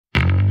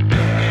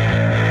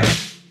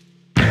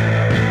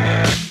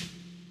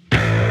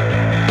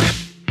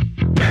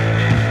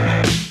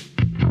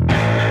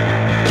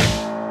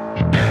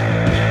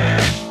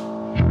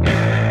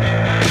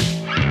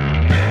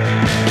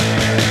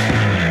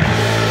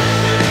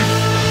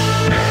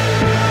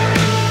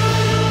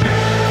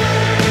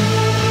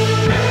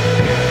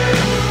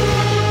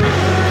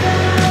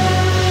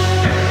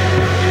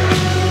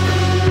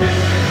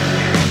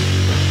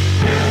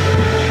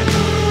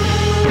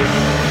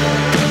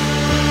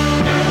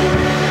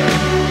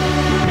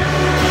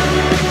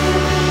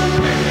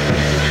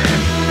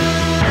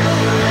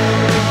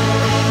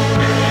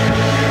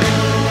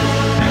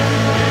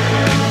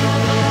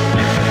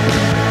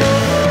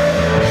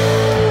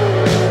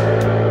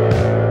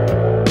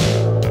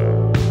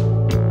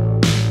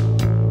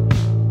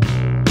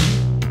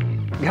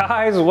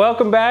guys,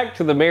 welcome back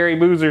to the Merry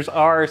Boozers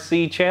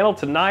RC channel.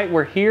 Tonight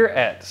we're here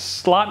at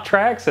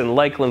Slotrax in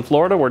Lakeland,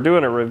 Florida. We're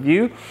doing a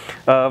review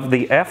of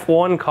the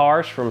F1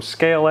 cars from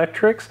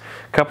Scalectrix.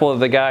 A couple of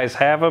the guys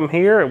have them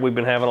here and we've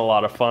been having a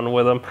lot of fun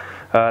with them.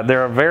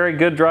 They're a very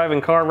good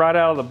driving car right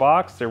out of the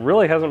box. There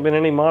really hasn't been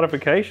any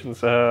modifications.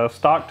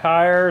 Stock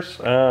tires,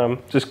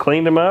 just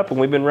cleaned them up and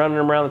we've been running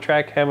them around the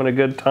track having a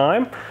good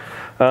time.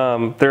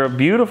 They're a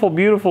beautiful,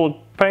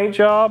 beautiful paint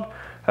job.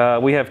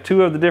 We have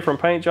two of the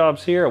different paint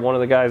jobs here. One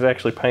of the guys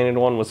actually painted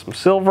one with some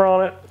silver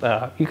on it.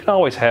 You can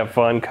always have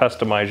fun,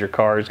 customize your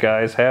cars,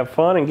 guys. Have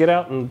fun and get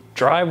out and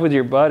drive with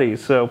your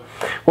buddies. So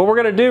what we're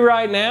gonna do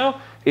right now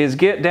is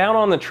get down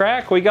on the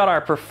track. We got our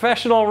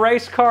professional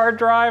race car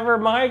driver,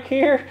 Mike,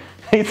 here.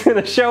 He's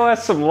gonna show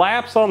us some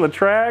laps on the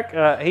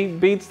track. He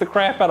beats the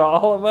crap out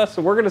of all of us.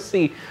 So we're gonna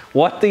see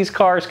what these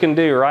cars can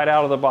do right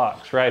out of the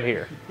box, right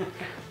here.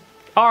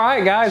 All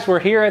right, guys, we're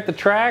here at the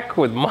track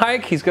with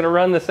Mike. He's gonna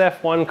run this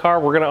F1 car.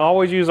 We're gonna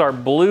always use our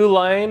blue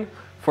lane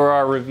for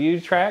our review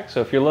track. So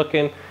if you're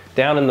looking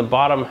down in the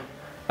bottom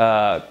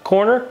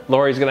corner,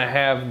 Lori's gonna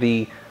have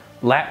the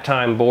lap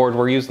time board.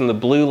 We're using the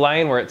blue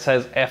lane where it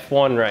says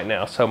F1 right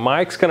now. So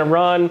Mike's gonna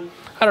run,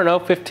 I don't know,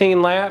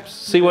 15 laps,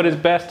 see what his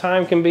best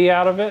time can be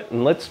out of it,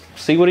 and let's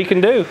see what he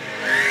can do.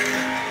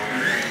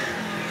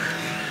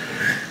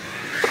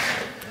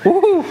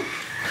 Woohoo!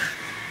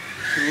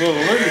 A little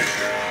loose.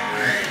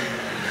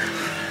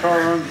 Car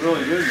runs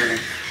really good, man.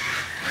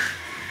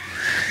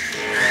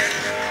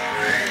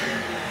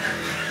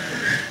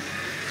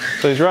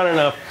 So he's running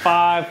a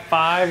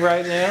 5.5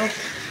 right now.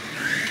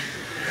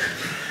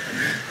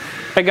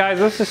 Hey guys,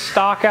 this is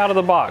stock out of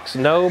the box.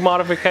 No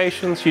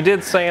modifications. You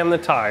did sand the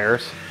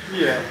tires.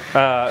 Yeah.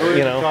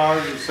 You know, the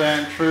tires and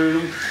sand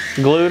trued them.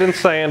 Glued and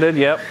sanded,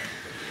 yep.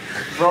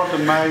 Brought the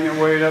magnet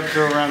weight up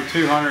to around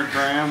 200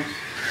 grams.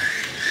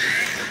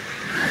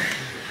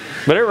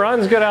 But it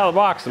runs good out of the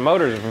box. The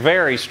motor's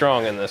very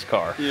strong in this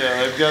car.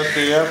 Yeah, they've got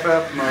the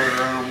FF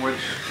motor on them,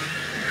 which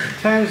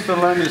tends to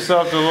lend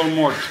itself to a little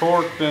more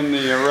torque than the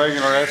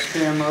regular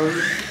S-Cam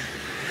motor.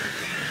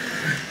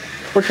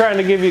 We're trying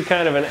to give you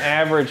kind of an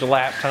average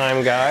lap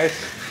time, guys.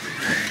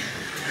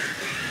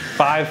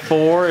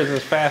 5.4 is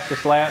his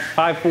fastest lap.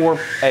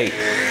 5.48.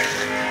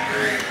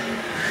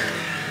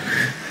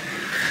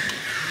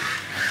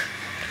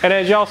 And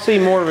as y'all see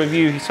more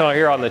reviews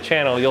here on the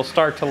channel, you'll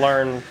start to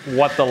learn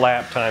what the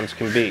lap times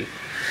can be.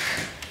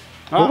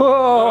 Oh.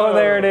 Whoa,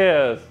 there it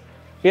is.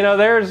 You know,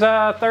 there's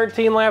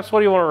 13 laps.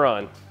 What do you want to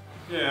run?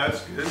 Yeah,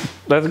 that's good.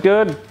 That's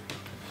good?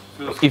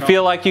 You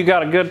feel like you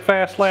got a good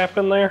fast lap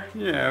in there?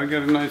 Yeah, we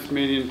got a nice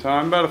medium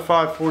time. About a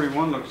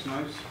 5:41 looks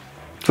nice.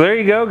 So there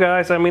you go,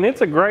 guys. I mean,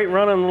 it's a great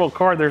running little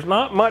car. There's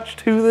not much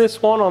to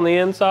this one on the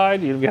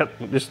inside. You've got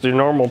just your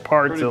normal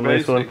parts Pretty on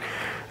basic.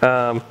 this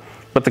one.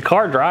 But the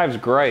car drives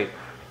great.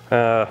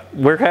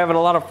 We're having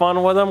a lot of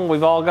fun with them.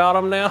 We've all got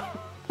them now.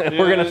 And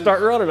we're going to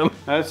start running them.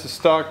 That's the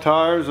stock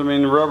tires. I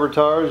mean, the rubber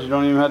tires, you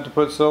don't even have to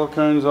put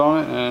silicones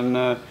on it.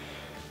 And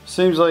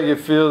seems like it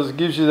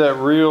gives you that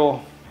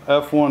real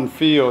F1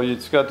 feel.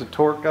 It's got the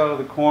torque out of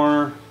the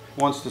corner,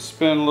 wants to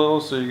spin a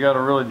little, so you got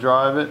to really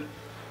drive it.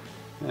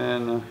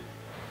 And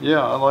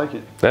yeah, I like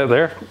it.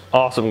 They're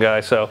awesome,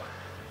 guys. So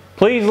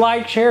please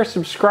like, share,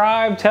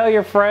 subscribe, tell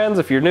your friends.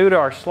 If you're new to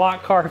our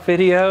slot car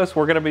videos,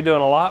 we're going to be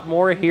doing a lot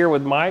more here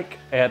with Mike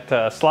at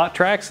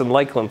Slotrax in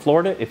Lakeland,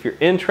 Florida. If you're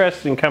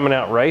interested in coming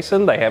out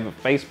racing, they have a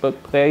Facebook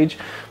page.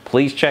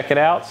 Please check it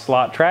out,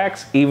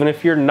 Slotrax. Even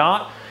if you're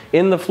not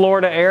in the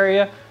Florida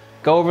area,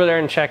 go over there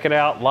and check it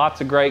out.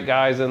 Lots of great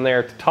guys in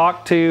there to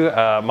talk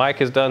to. Mike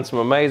has done some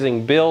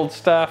amazing build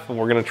stuff, and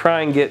we're going to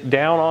try and get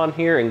down on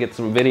here and get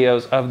some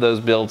videos of those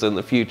builds in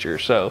the future.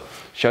 So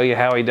show you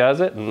how he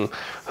does it, and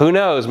who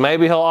knows,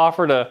 maybe he'll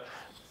offer to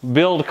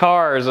build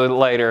cars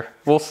later.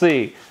 We'll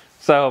see.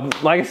 So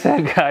like I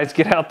said, guys,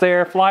 get out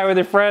there, fly with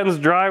your friends,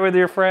 drive with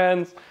your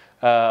friends.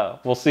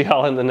 We'll see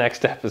y'all in the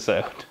next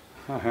episode.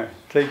 All right,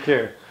 take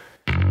care.